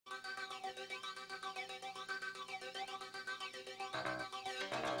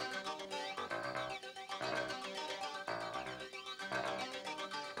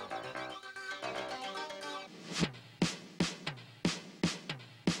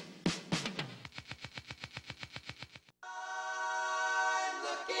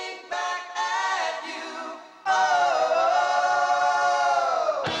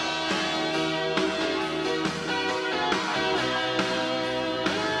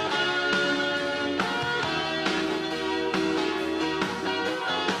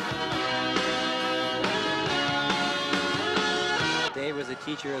Dave was a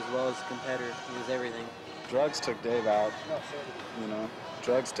teacher as well as a competitor. He was everything. Drugs took Dave out. You know,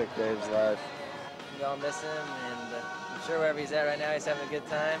 drugs took Dave's life. We all miss him, and I'm sure wherever he's at right now, he's having a good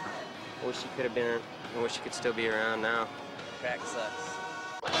time. I wish he could have been. I wish he could still be around now. Crack sucks.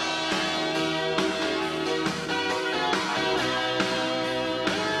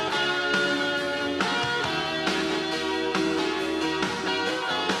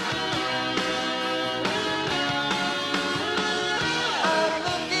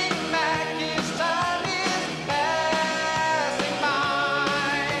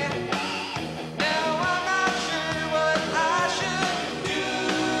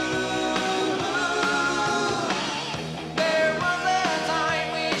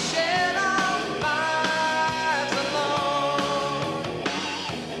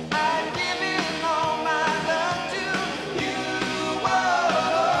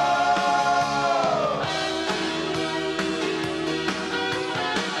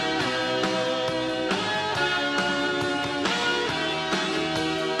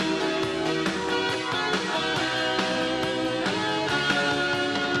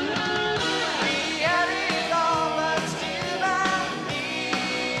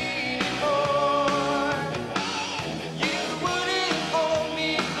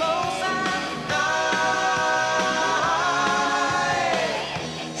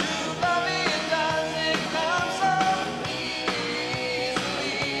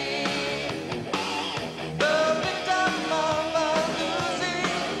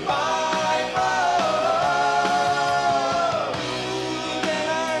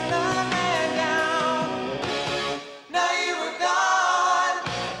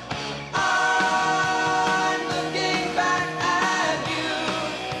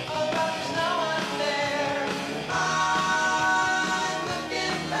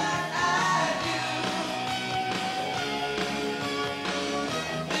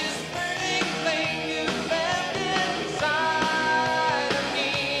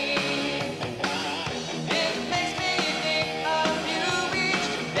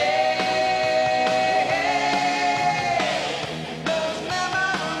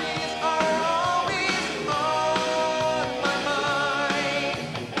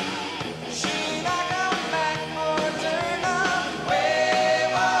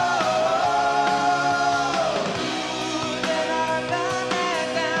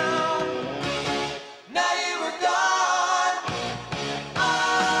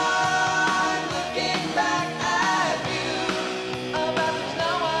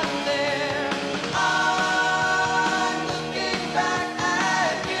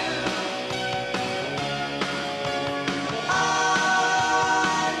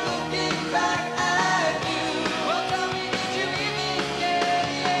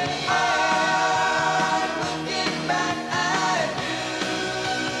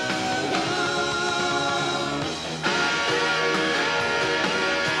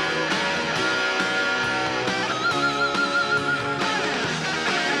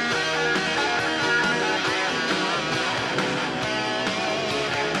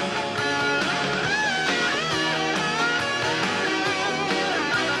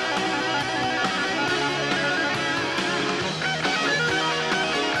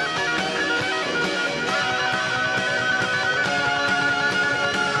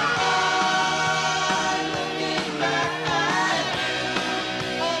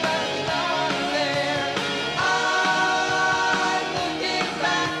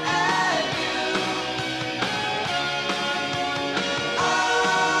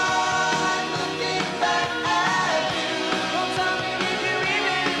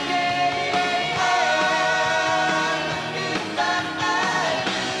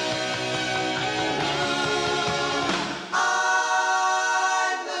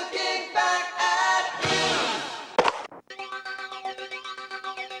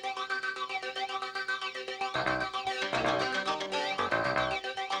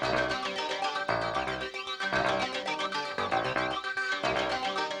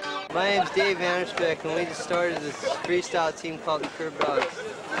 My name's Dave Vanderspeck, and we just started this freestyle team called the Curb Dogs.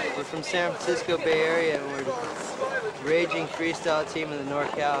 We're from San Francisco Bay Area, and we're the raging freestyle team of the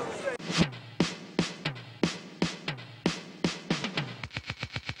NorCal.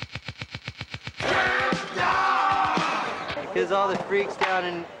 Because all the freaks down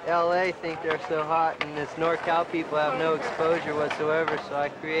in LA think they're so hot, and this NorCal people have no exposure whatsoever, so I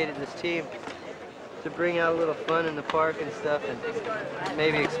created this team to bring out a little fun in the park and stuff, and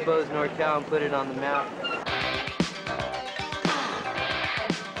maybe expose NorCal and put it on the map.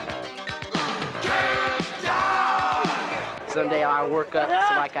 Someday I'll work up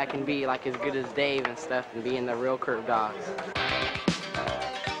so like I can be like as good as Dave and stuff and be in the real curb dogs.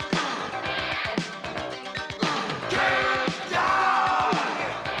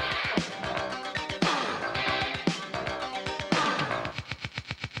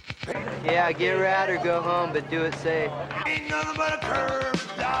 Yeah, get rad or go home, but do it safe. Ain't nothing but a curb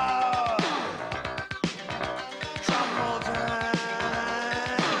dog. Trouble time.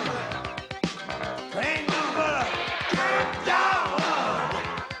 Ain't nothing but a curb dog.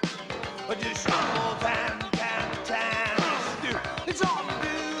 But just trouble time. It's all to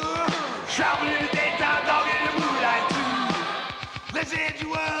do. Shopping in the daytime, dog in the moonlight too. Let's say you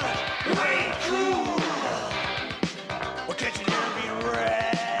was way cool. Well, catch you there and be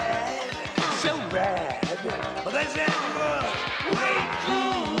red. So rad. Well, they said you was way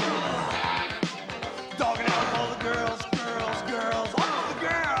cool. Dogging out all the girls, all the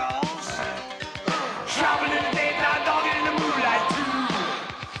girls. Shopping in the daytime, dogging in the moonlight too.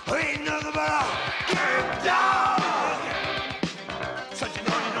 Ain't nothing but a curb dog. Such a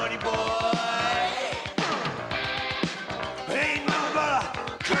naughty boy. Ain't nothing but a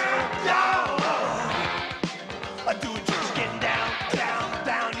curb dog. I do it just getting down,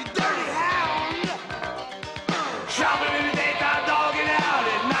 you dirty hound. Shopping in the daytime, dogging out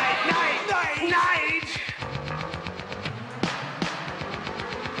at night.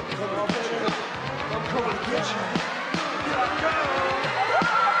 I'm coming to get you.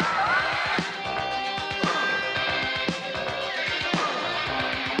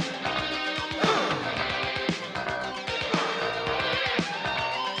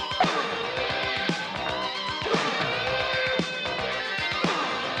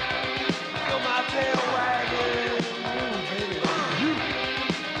 Feel my tail wagging.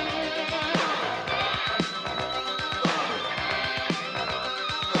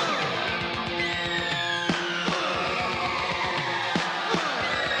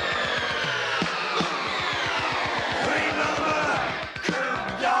 Ain't nothing but a curb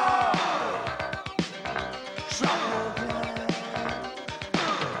dog. Trouble time.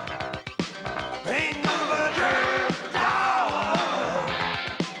 Ain't nothing but a curb dog.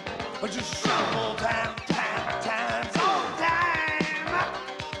 But just trouble time, all the time.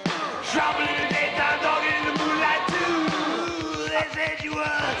 Shopping in the daytime, dogging in the moonlight too. They said you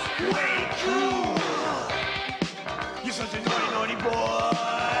was way cool. You're such a naughty boy.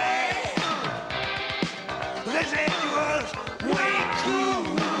 They said you was way cool.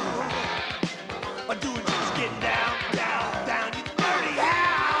 I do it just getting down, you dirty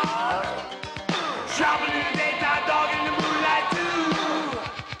hound. Shopping in the daytime, dogging in the moonlight too.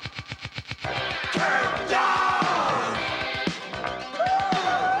 Curb dog.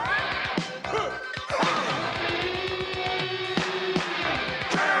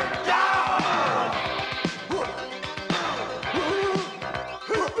 Curb dog.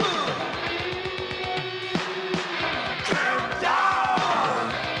 Curb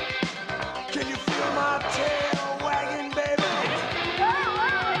dog. Can you feel my tail wagging, baby?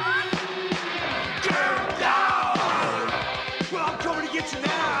 Curb dog. Well, I'm coming to get you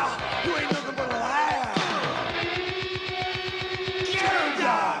now. You ain't nothing but a liar. Curb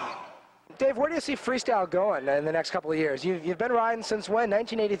dog. Dave, where do you see freestyle going in the next couple of years? You've been riding since when?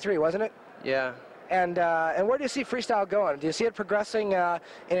 1983, wasn't it? Yeah. And where do you see freestyle going? Do you see it progressing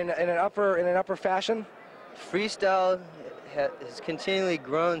in an upper fashion? Freestyle has continually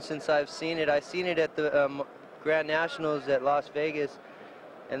grown since I've seen it. I've seen it at the Grand Nationals at Las Vegas,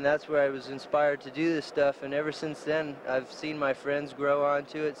 and that's where I was inspired to do this stuff. And ever since then, I've seen my friends grow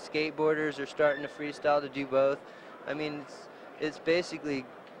onto it. Skateboarders are starting to freestyle to do both. I mean, it's basically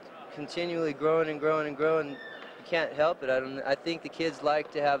continually growing and growing and growing. You can't help it. I think the kids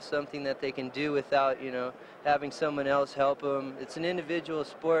like to have something that they can do without, you know, having someone else help them. It's an individual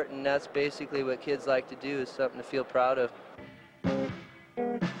sport, and that's basically what kids like to do, is something to feel proud of.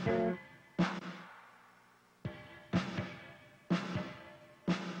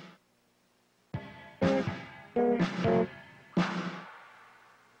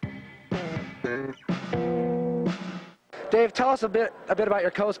 Dave, tell us a bit about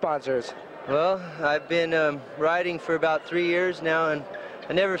your co-sponsors. Well, I've been riding for about 3 years now, and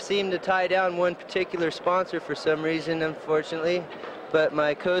I never seem to tie down one particular sponsor for some reason, unfortunately, but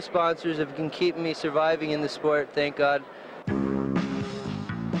my co-sponsors have been keeping me surviving in the sport, thank God.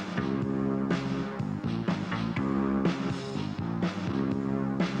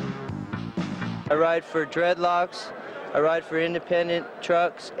 I ride for Dreadlocks, I ride for Independent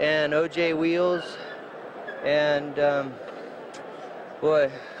Trucks and OJ Wheels, and boy,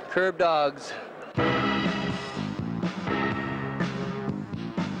 Curb Dogs.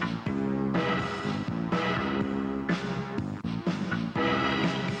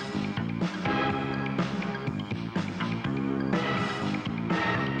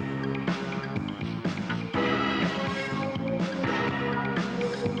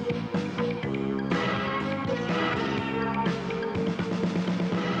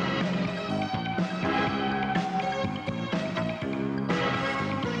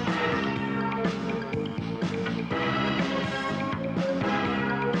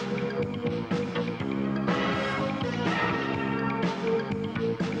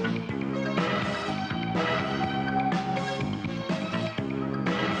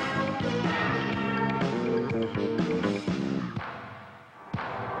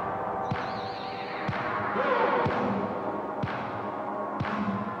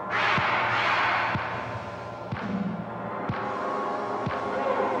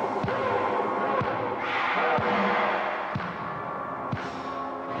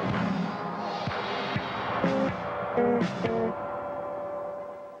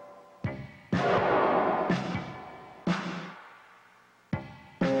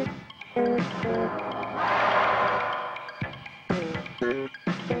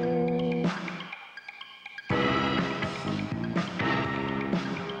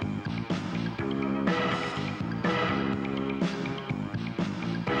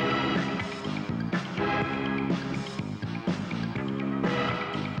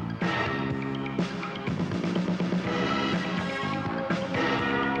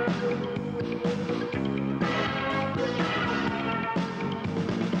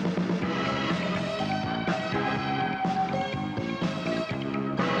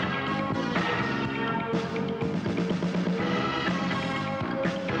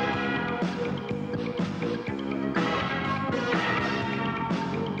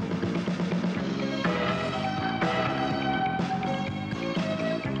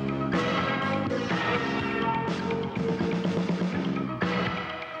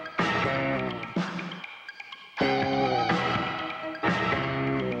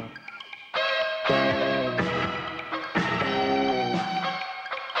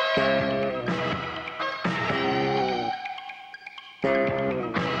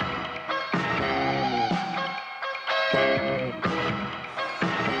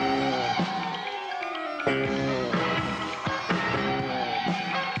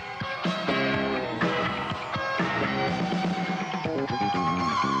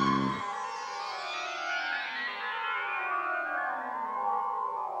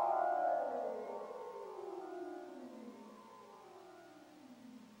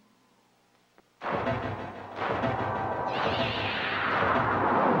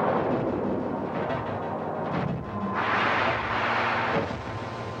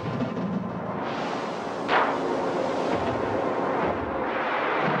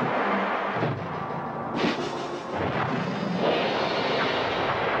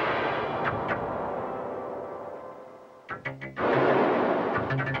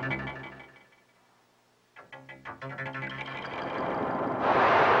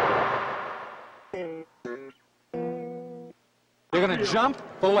 They're going to jump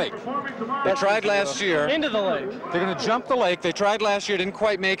the lake. They tried last year. Into the lake. They're going to jump the lake. They tried last year, didn't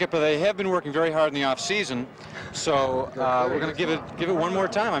quite make it, but they have been working very hard in the off-season. So we're going to give it one more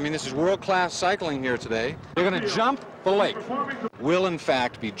time. I mean, this is world-class cycling here today. They're going to jump the lake. Will, in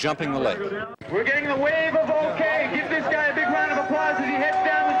fact, be jumping the lake. We're getting the wave of OK. Give this guy a big round of applause as he heads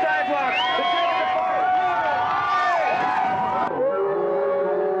down the sidewalk.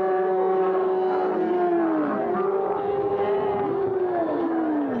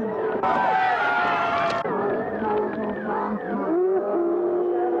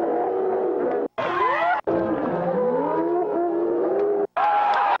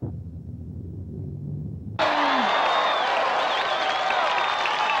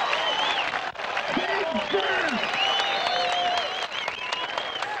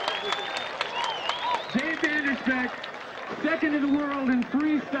 Vanderspeck, second in the world in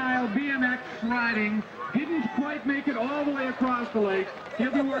freestyle BMX riding. Didn't quite make it all the way across the lake.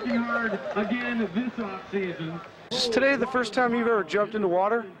 He'll be working hard again this off-season. Is today the first time you've ever jumped into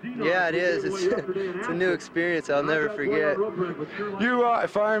water? Yeah, it is. It's a new experience I'll never forget. You,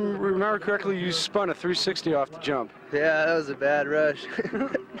 if I remember correctly, you spun a 360 off the jump. Yeah, that was a bad rush.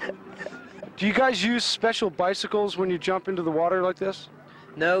 Do you guys use special bicycles when you jump into the water like this?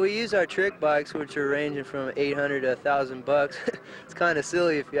 No, we use our trick bikes, which are ranging from 800 to 1,000 bucks. It's kind of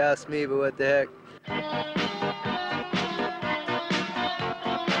silly if you ask me, but what the heck.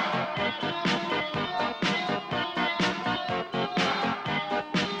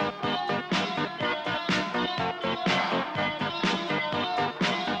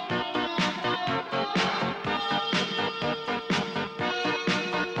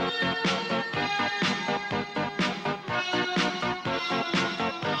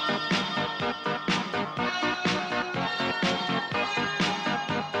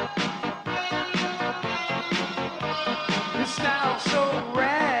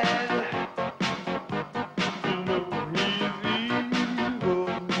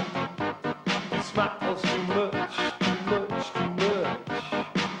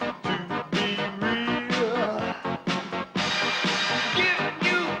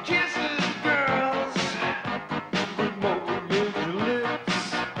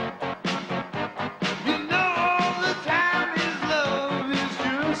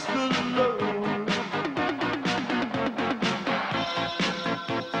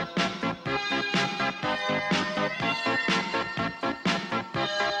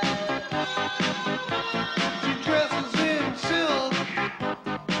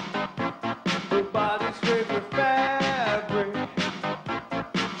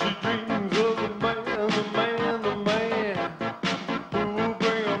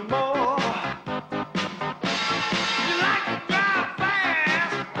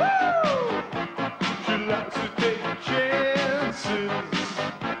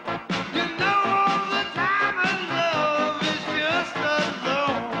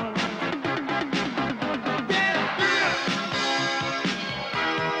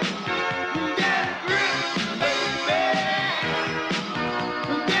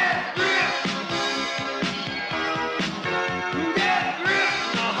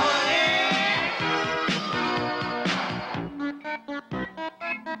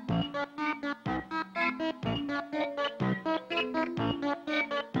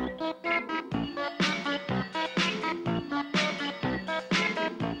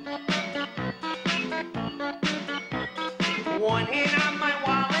 One hand on my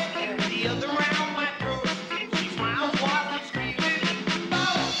wallet and the other around my throat. She smiles while I'm screaming,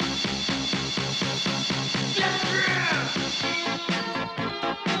 oh! Get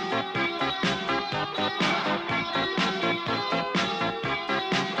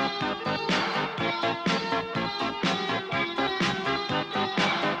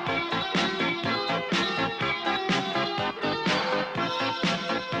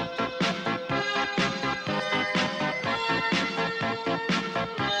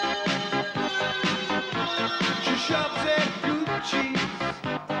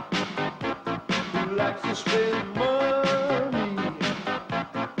to spend money,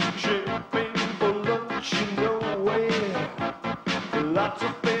 shopping for lunch, you know where, lots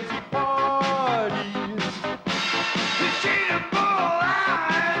of fancy parties, the cheatable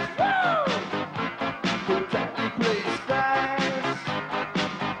eyes, woo! Tacky place fast,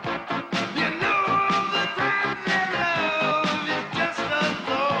 you know all the time that love is just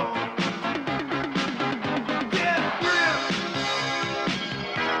alone. Get grip.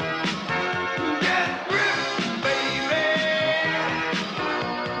 Get grip!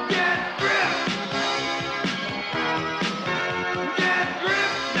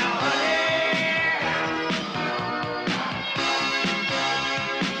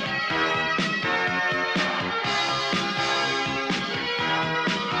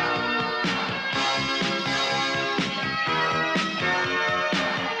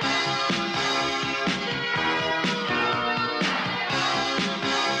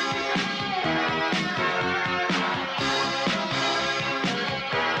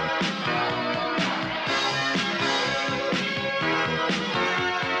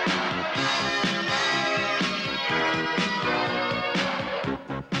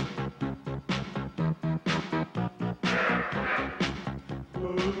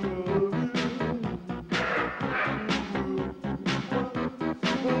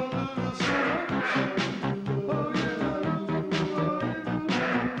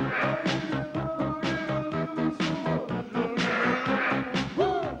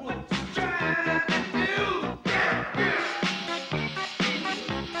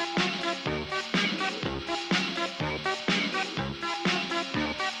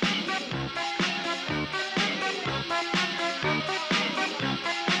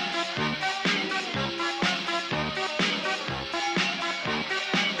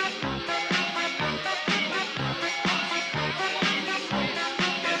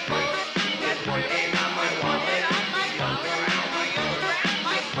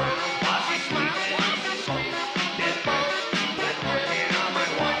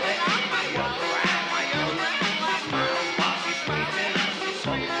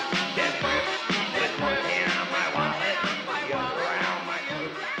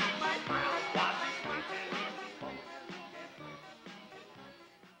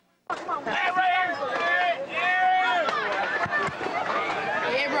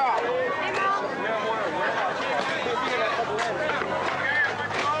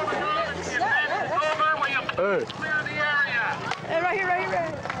 right here, right here, right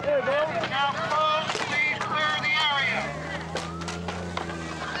here. There, bro. Now, folks, please clear the area.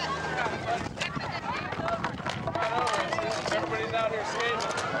 Everybody's out here skating.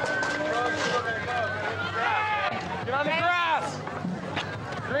 Get on the grass.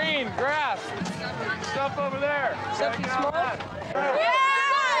 Green grass. Stuff over there. Something small?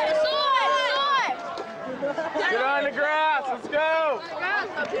 Get on the grass. Let's go. What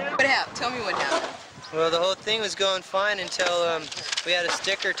happened? Tell me what happened. Well, the whole thing was going fine until we had a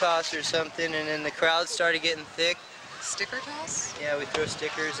sticker toss or something, and then the crowd started getting thick. Sticker toss? Yeah, we throw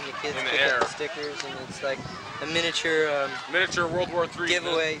stickers and the kids In the pick air. up the stickers, and it's like a miniature Miniature World War III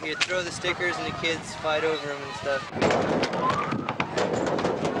giveaway. You throw the stickers and the kids fight over them and stuff.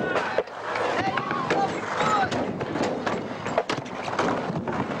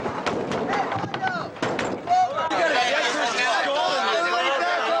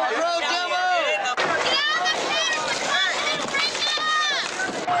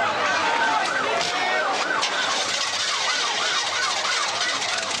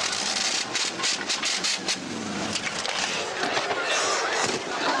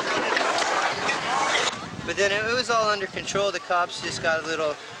 But then it was all under control. The cops just got a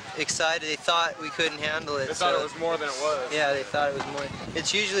little excited. They thought we couldn't handle it. They thought it was more than it was. Yeah, they thought it was more.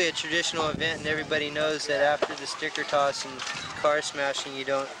 It's usually a traditional event, and everybody knows that after the sticker toss and car smashing, you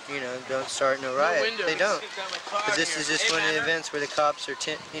don't start no riot. They don't. But this is just one of the events where the cops are,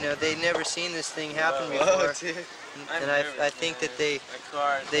 they never seen this thing happen before. And I think that they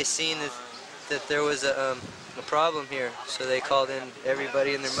seen that there was a problem here, so they called in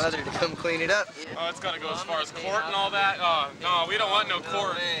everybody and their mother to come clean it up. Oh, it's got to go as far as court and all that? Oh, no, we don't want no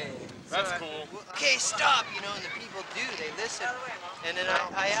court. That's cool. Okay, stop, and the people do, they listen. And then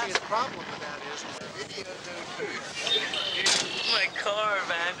I asked the problem with that is, my car,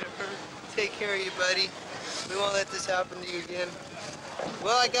 Vander. Take care of you, buddy. We won't let this happen to you again.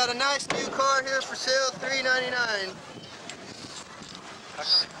 Well, I got a nice new car here for sale, $399.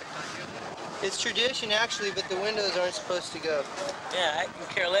 It's tradition, actually, but the windows aren't supposed to go. Yeah, I can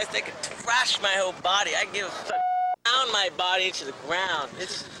care less. They can trash my whole body. I give a fuck. Down my body to the ground.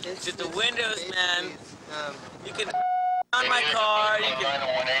 It's just the windows, man. You can on my car. You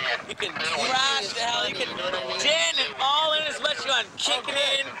can trash the hell. You can dent it all in as much as you want. Kick it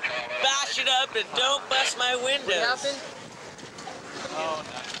in, bash it up, and don't bust my windows. What happened? Oh,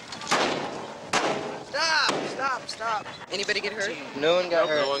 Stop. Anybody get hurt? No one got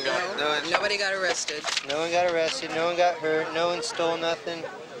hurt. Nobody got arrested. No one got arrested. No one got hurt. No one stole nothing.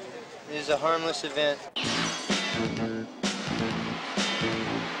 It was a harmless event.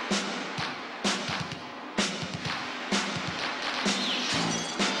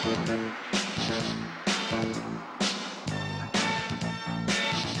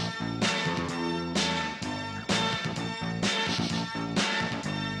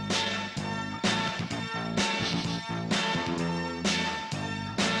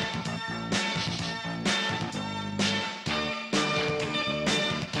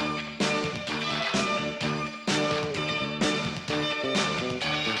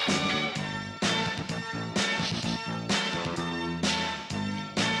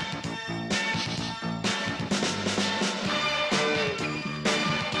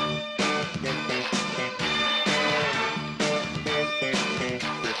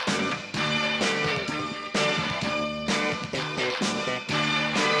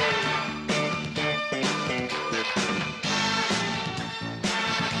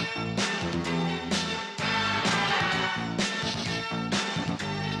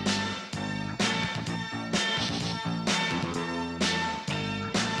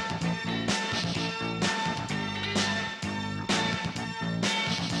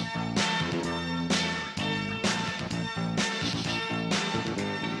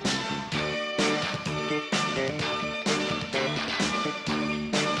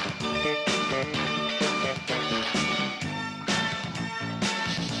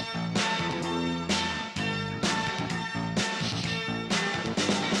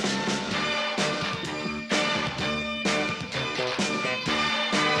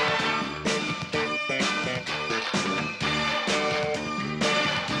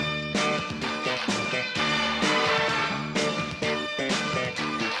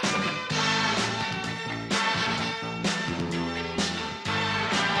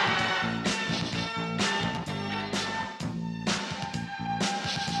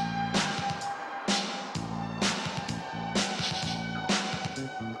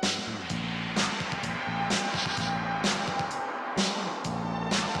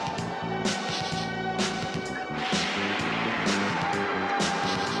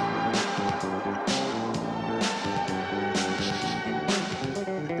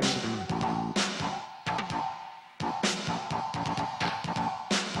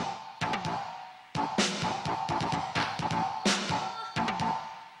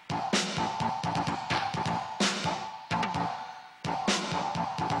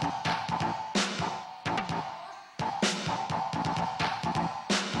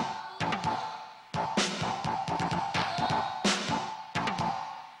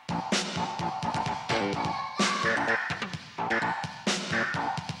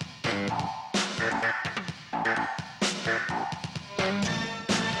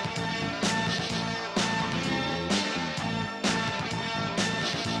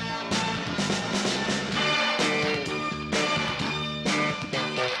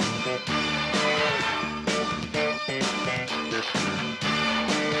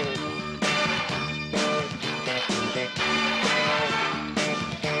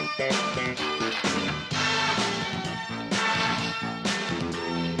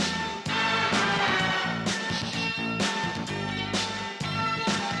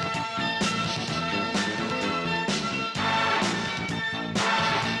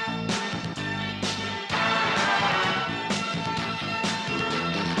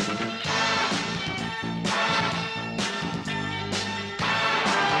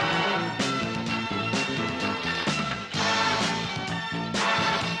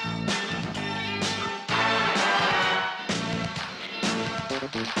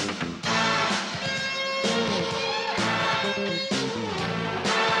 There's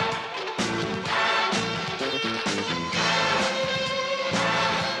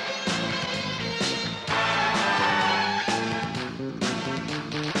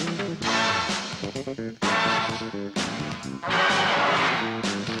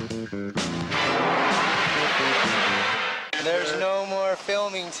no more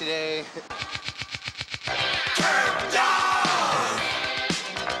filming today.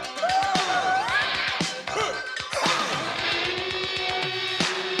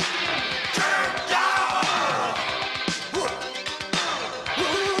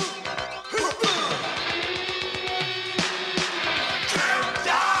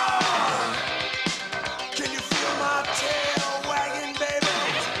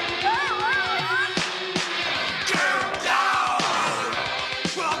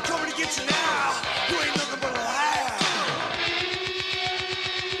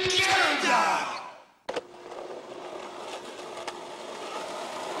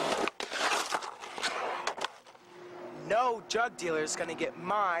 No drug dealer is gonna get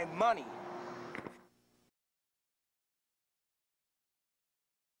my money.